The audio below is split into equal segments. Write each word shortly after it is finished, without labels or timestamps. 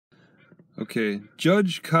Okay,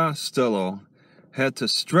 Judge Costello had to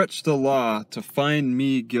stretch the law to find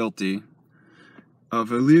me guilty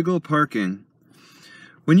of illegal parking.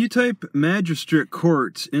 When you type Magistrate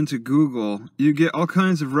Court into Google, you get all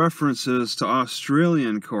kinds of references to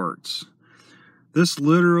Australian courts. This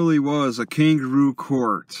literally was a kangaroo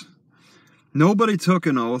court. Nobody took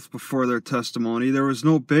an oath before their testimony. There was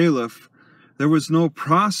no bailiff. There was no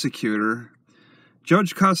prosecutor.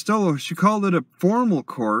 Judge Costello, she called it a formal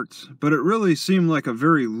court, but it really seemed like a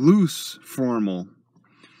very loose formal.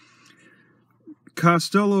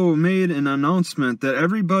 Costello made an announcement that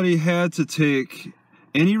everybody had to take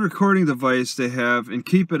any recording device they have and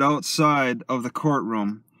keep it outside of the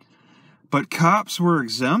courtroom. But cops were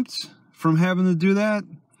exempt from having to do that.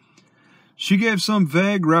 She gave some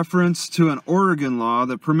vague reference to an Oregon law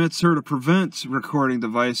that permits her to prevent recording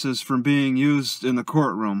devices from being used in the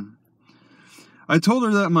courtroom. I told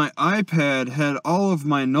her that my iPad had all of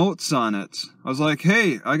my notes on it. I was like,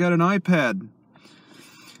 hey, I got an iPad.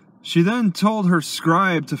 She then told her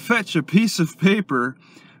scribe to fetch a piece of paper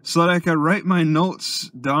so that I could write my notes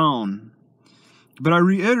down. But I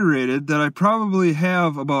reiterated that I probably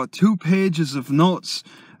have about 2 pages of notes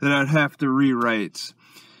that I'd have to rewrite.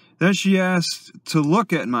 Then she asked to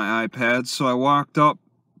look at my iPad, so I walked up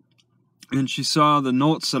and she saw the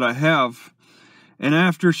notes that I have. And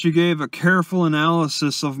after she gave a careful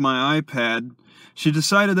analysis of my iPad, she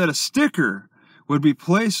decided that a sticker would be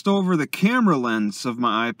placed over the camera lens of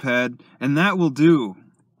my iPad, and that will do.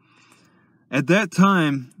 At that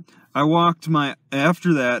time, I walked my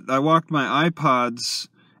iPods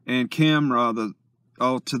and camera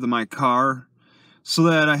out to my car so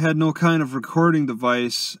that I had no kind of recording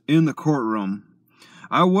device in the courtroom.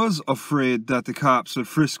 I was afraid that the cops would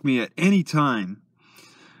frisk me at any time.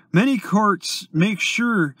 Many courts make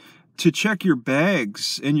sure to check your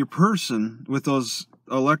bags and your person with those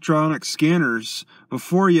electronic scanners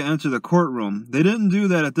before you enter the courtroom. They didn't do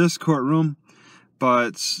that at this courtroom,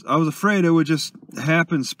 but I was afraid it would just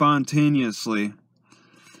happen spontaneously.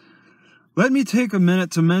 Let me take a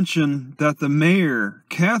minute to mention that the mayor,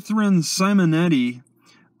 Catherine Simonetti,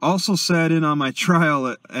 also sat in on my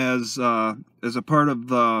trial as a part of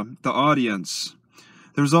the audience.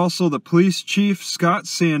 There's also the police chief, Scot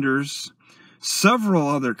Sanders, several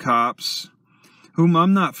other cops, whom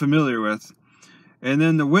I'm not familiar with, and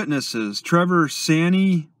then the witnesses, Trevor,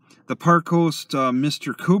 Sanny, the park host,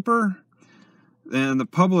 Mr. Cooper, and the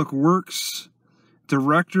public works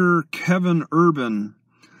director, Kevin Urban.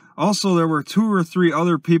 Also, there were 2 or 3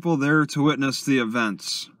 other people there to witness the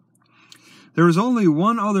events. There was only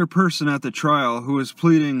one other person at the trial who was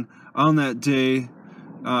pleading on that day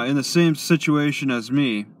in the same situation as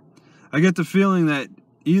me. I get the feeling that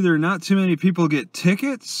either not too many people get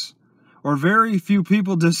tickets or very few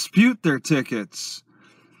people dispute their tickets.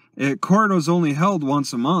 Court was only held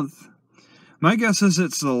once a month. My guess is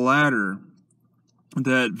it's the latter,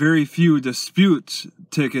 that very few dispute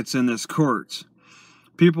tickets in this court.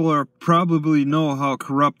 People probably know how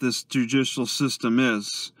corrupt this judicial system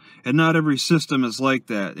is, and not every system is like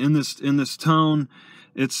that. In this town,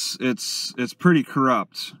 it's pretty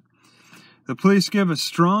corrupt. The police give a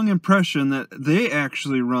strong impression that they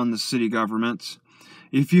actually run the city government.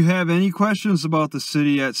 If you have any questions about the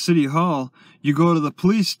city at City Hall, you go to the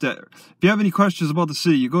police desk. If you have any questions about the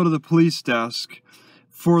city, you go to the police desk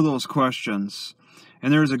for those questions.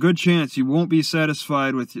 And there's a good chance you won't be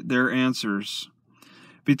satisfied with their answers.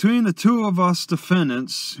 Between the 2 of us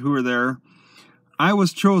defendants who were there, I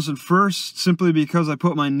was chosen first simply because I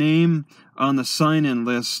put my name on the sign-in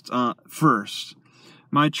list first.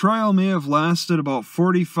 My trial may have lasted about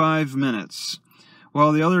 45 minutes,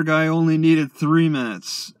 while the other guy only needed 3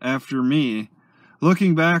 minutes after me.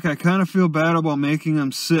 Looking back, I kind of feel bad about making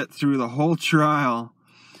him sit through the whole trial.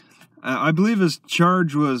 I believe his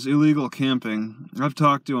charge was illegal camping. I've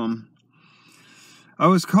talked to him. I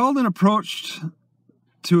was called and approached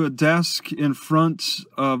to a desk in front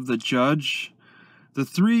of the judge. The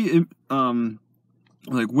 3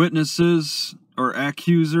 witnesses or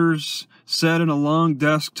accusers sat in a long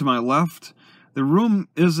desk to my left. The room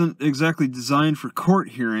isn't exactly designed for court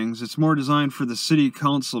hearings. It's more designed for the city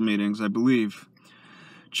council meetings, I believe.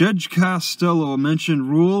 Judge Costello mentioned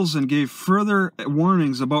rules and gave further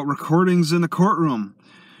warnings about recordings in the courtroom.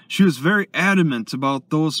 She was very adamant about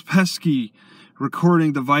those pesky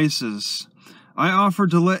recording devices. I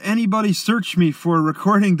offered to let anybody search me for a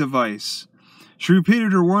recording device. She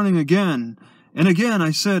repeated her warning again, and again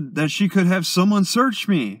I said that she could have someone search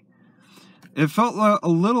me. It felt a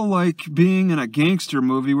little like being in a gangster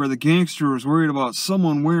movie where the gangster was worried about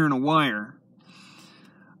someone wearing a wire.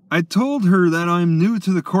 I told her that I'm new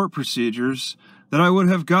to the court procedures, that I would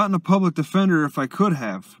have gotten a public defender if I could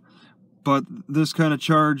have. But this kind of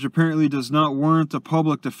charge apparently does not warrant a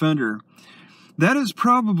public defender. That is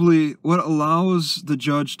probably what allows the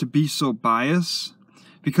judge to be so biased,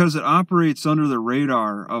 because it operates under the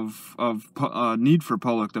radar of need for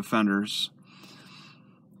public defenders.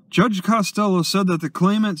 Judge Costello said that the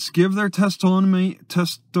claimants give their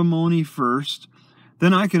testimony first,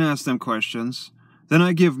 then I can ask them questions, then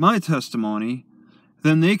I give my testimony,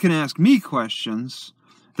 then they can ask me questions,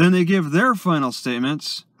 then they give their final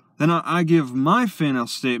statements, then I give my final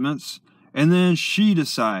statements, and then she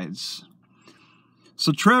decides.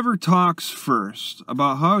 So Trevor talks first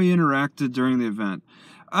about how he interacted during the event.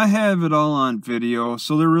 I have it all on video,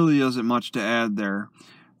 so there really isn't much to add there.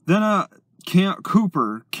 Then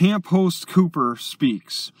Camp host Cooper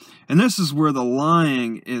speaks. And this is where the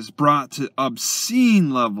lying is brought to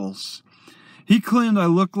obscene levels. He claimed I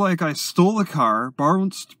looked like I stole a car,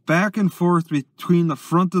 bounced back and forth between the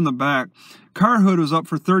front and the back. Car hood was up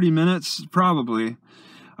for 30 minutes, probably.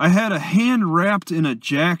 I had a hand wrapped in a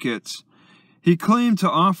jacket. He claimed to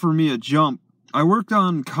offer me a jump. I worked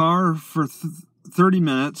on car for 30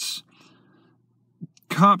 minutes.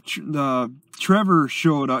 Trevor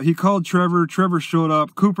showed up. He called Trevor. Trevor showed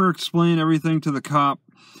up. Cooper explained everything to the cop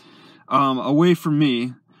away from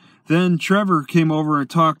me. Then Trevor came over and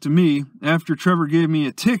talked to me. After Trevor gave me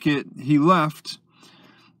a ticket, he left.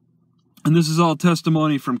 And this is all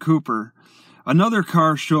testimony from Cooper. Another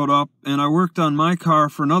car showed up, and I worked on my car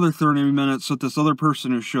for another 30 minutes with this other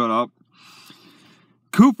person who showed up.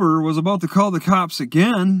 Cooper was about to call the cops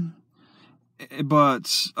again,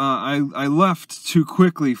 but I left too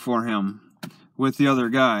quickly for him with the other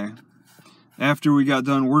guy after we got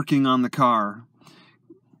done working on the car.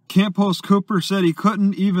 Camp host Cooper said he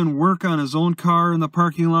couldn't even work on his own car in the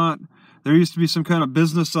parking lot. There used to be some kind of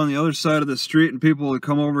business on the other side of the street, and people would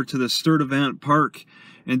come over to the Sturdivant Park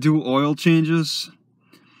and do oil changes.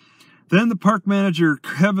 Then the park manager,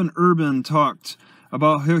 Kevin Urban, talked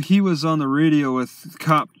about how he was on the radio with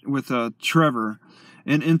Trevor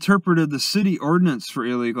and interpreted the city ordinance for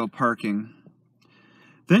illegal parking.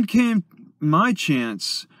 Then came my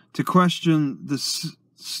chance to question the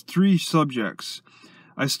three subjects.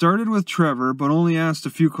 I started with Trevor, but only asked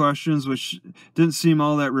a few questions, which didn't seem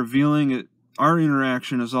all that revealing. Our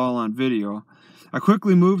interaction is all on video. I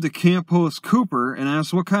quickly moved to camp host Cooper and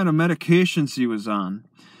asked what kind of medications he was on.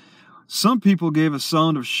 Some people gave a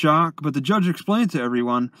sound of shock, but the judge explained to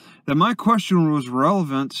everyone that my question was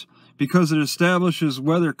relevant because it establishes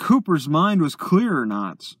whether Cooper's mind was clear or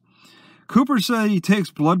not. Cooper said he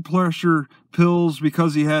takes blood pressure pills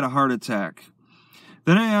because he had a heart attack.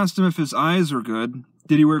 Then I asked him if his eyes were good.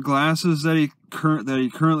 Did he wear glasses that he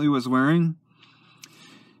currently was wearing?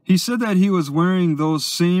 He said that he was wearing those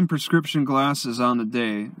same prescription glasses on the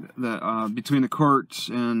day that between the court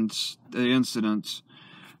and the incident.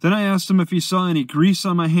 Then I asked him if he saw any grease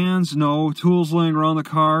on my hands. No. Tools laying around the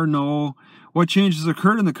car. No. What changes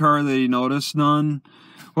occurred in the car that he noticed? None.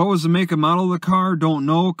 What was the make and model of the car? Don't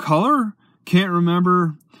know. Color? Can't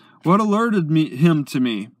remember. What alerted him to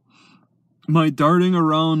me? My darting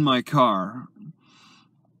around my car.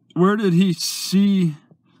 Where did he see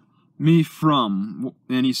me from?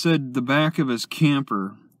 And he said the back of his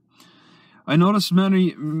camper. I noticed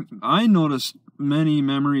many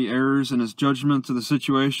memory errors in his judgment of the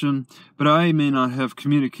situation, but I may not have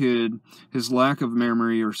communicated his lack of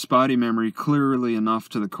memory or spotty memory clearly enough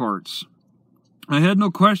to the courts. I had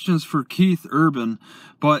no questions for Keith Urban,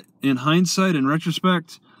 but in hindsight and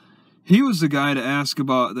retrospect, he was the guy to ask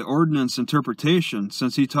about the ordinance interpretation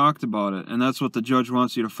since he talked about it, and that's what the judge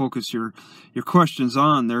wants you to focus your questions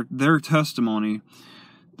on, their testimony.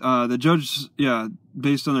 The judge,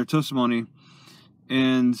 based on their testimony,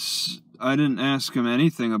 and I didn't ask him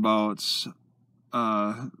anything about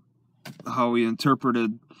how he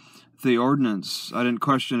interpreted the ordinance. I didn't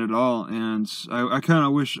question it at all, and I kind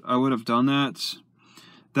of wish I would have done that.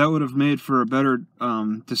 That would have made for a better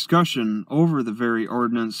discussion over the very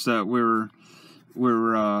ordinance that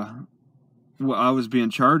I was being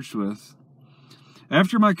charged with.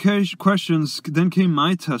 After my questions, then came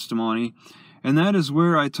my testimony, and that is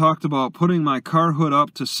where I talked about putting my car hood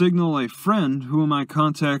up to signal a friend whom I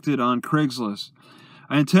contacted on Craigslist.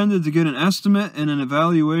 I intended to get an estimate and an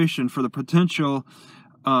evaluation for the potential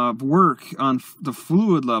work on the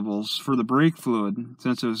fluid levels for the brake fluid,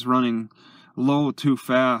 since it was running low too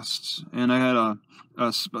fast, and I had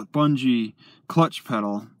a spongy clutch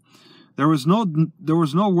pedal. There was no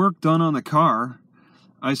work done on the car.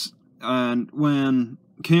 And when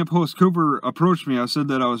camp host Cooper approached me, I said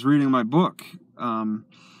that I was reading my book and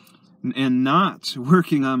not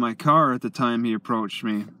working on my car at the time he approached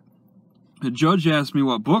me. The judge asked me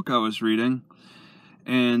what book I was reading,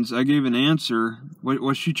 and I gave an answer.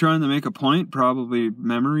 Was she trying to make a point? Probably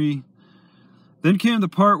memory. Then came the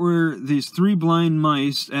part where these three blind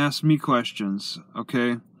mice asked me questions,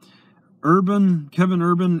 okay? Kevin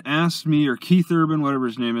Urban asked me, or Keith Urban, whatever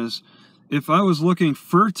his name is, if I was looking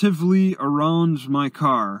furtively around my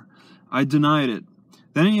car. I denied it.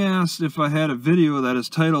 Then he asked if I had a video that is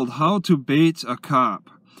titled How to Bait a Cop.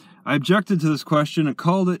 I objected to this question and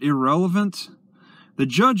called it irrelevant. The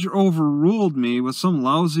judge overruled me with some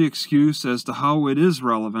lousy excuse as to how it is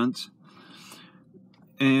relevant.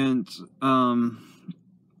 And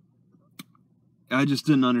I just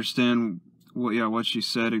didn't understand what she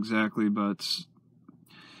said exactly, but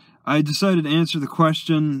I decided to answer the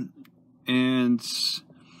question and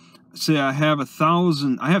say I have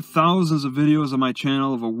thousands of videos on my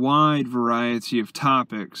channel of a wide variety of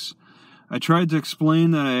topics. I tried to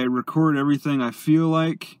explain that I record everything I feel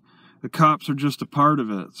like. The cops are just a part of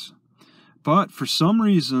it. But for some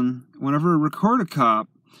reason, whenever I record a cop,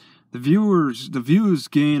 the views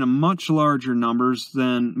gain a much larger numbers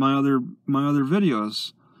than my other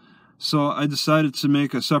videos. So I decided to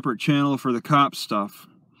make a separate channel for the cop stuff.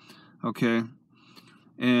 Okay.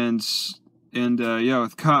 And yeah,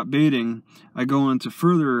 with cop baiting, I go into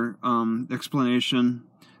further explanation.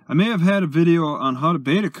 I may have had a video on how to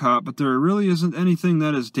bait a cop, but there really isn't anything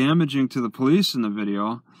that is damaging to the police in the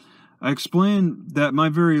video. I explained that my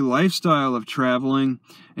very lifestyle of traveling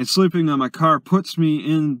and sleeping on my car puts me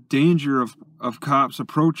in danger of cops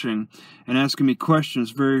approaching and asking me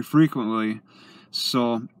questions very frequently.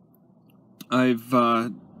 So I've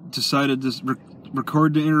decided to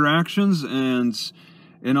record the interactions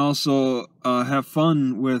and also have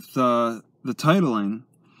fun with the titling.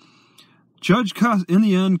 In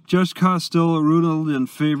the end, Judge Costello ruled in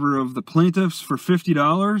favor of the plaintiffs for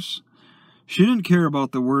 $50. She didn't care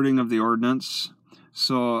about the wording of the ordinance,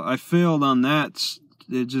 so I failed on that.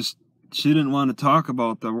 She didn't want to talk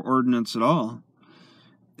about the ordinance at all.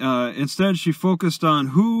 Instead, she focused on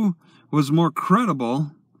who was more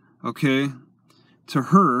credible, okay, to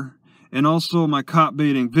her, and also my cop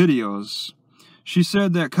baiting videos. She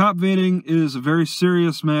said that cop baiting is a very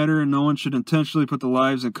serious matter and no one should intentionally put the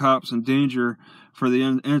lives of cops in danger for the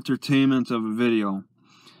entertainment of a video.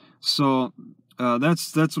 So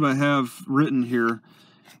that's what I have written here.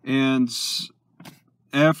 And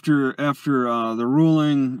after the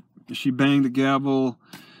ruling, she banged the gavel.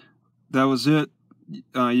 That was it.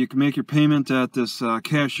 You can make your payment at this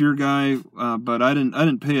cashier guy, but I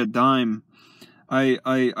didn't pay a dime. I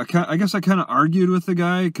guess I kind of argued with the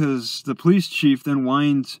guy because the police chief then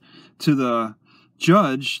whined to the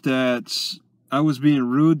judge that I was being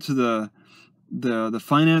rude to the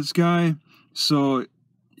finance guy. So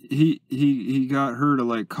he got her to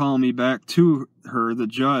like call me back to her, the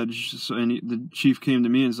judge. So the chief came to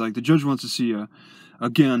me and was like, the judge wants to see you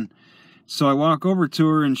again. So I walk over to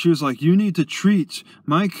her and she was like, you need to treat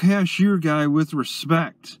my cashier guy with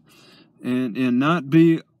respect and not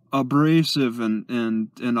be abrasive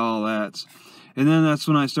and all that. And then that's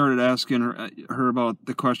when I started asking her about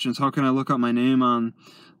the questions. How can I look up my name on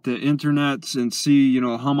the internet and see, you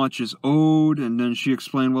know, how much is owed? And then she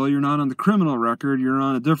explained, well, you're not on the criminal record, you're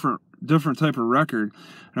on a different type of record.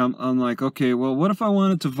 And I'm like, okay, well, what if I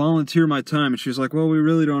wanted to volunteer my time? And she's like, well, we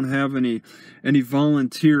really don't have any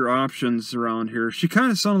volunteer options around here. She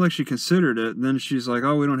kind of sounded like she considered it. And then she's like,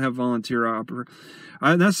 oh, we don't have volunteer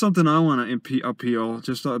that's something I want to appeal,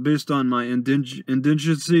 just based on my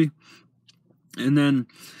indigency. And then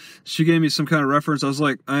she gave me some kind of reference.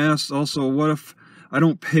 I asked also, what if I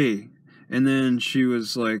don't pay? And then she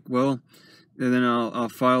was like, well, and then I'll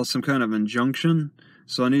file some kind of injunction.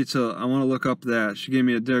 So I want to look up that. She gave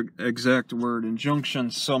me a exact word, injunction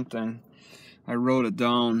something. I wrote it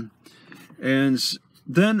down. And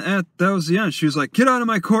then that was the end. She was like, get out of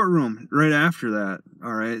my courtroom right after that.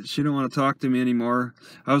 All right. She didn't want to talk to me anymore.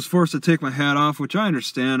 I was forced to take my hat off, which I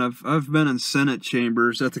understand. I've been in Senate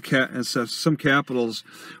chambers at some capitals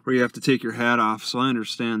where you have to take your hat off. So I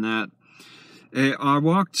understand that. I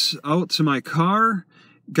walked out to my car,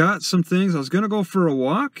 got some things. I was going to go for a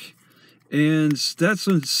walk. And that's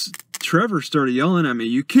when Trevor started yelling at me.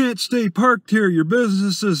 You can't stay parked here. Your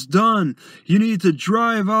business is done. You need to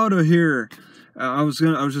drive out of here. I was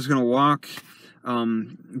just gonna walk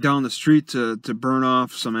down the street to burn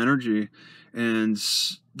off some energy, and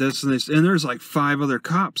there's like 5 other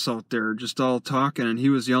cops out there just all talking, and he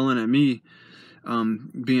was yelling at me,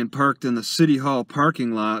 being parked in the city hall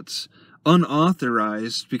parking lots,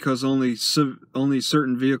 unauthorized because only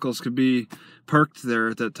certain vehicles could be parked there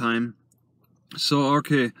at that time. So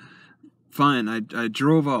okay, fine. I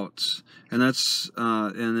drove out, and that's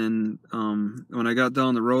and then when I got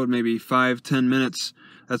down the road, maybe 5-10 minutes,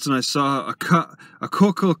 that's when I saw a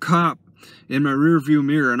Coquille cop in my rear view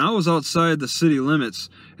mirror, and I was outside the city limits,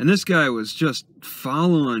 and this guy was just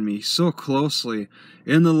following me so closely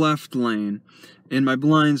in the left lane, in my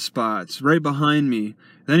blind spots, right behind me.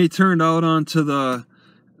 Then he turned out onto the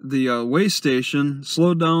way station,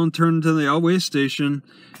 slowed down, turned to the way station,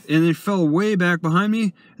 and it fell way back behind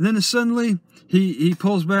me. And then suddenly he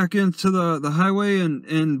pulls back into the highway,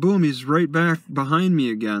 and boom, he's right back behind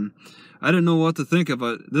me again. I didn't know what to think of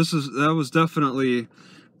it. That was definitely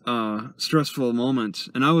a stressful moment.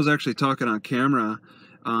 And I was actually talking on camera,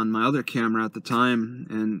 on my other camera at the time,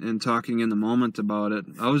 and talking in the moment about it.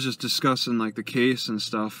 I was just discussing like the case and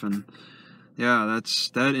stuff, and yeah,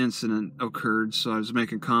 that incident occurred, so I was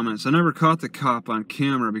making comments. I never caught the cop on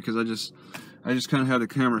camera because I just kind of had the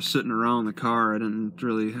camera sitting around the car. I didn't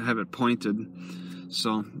really have it pointed.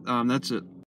 So that's it.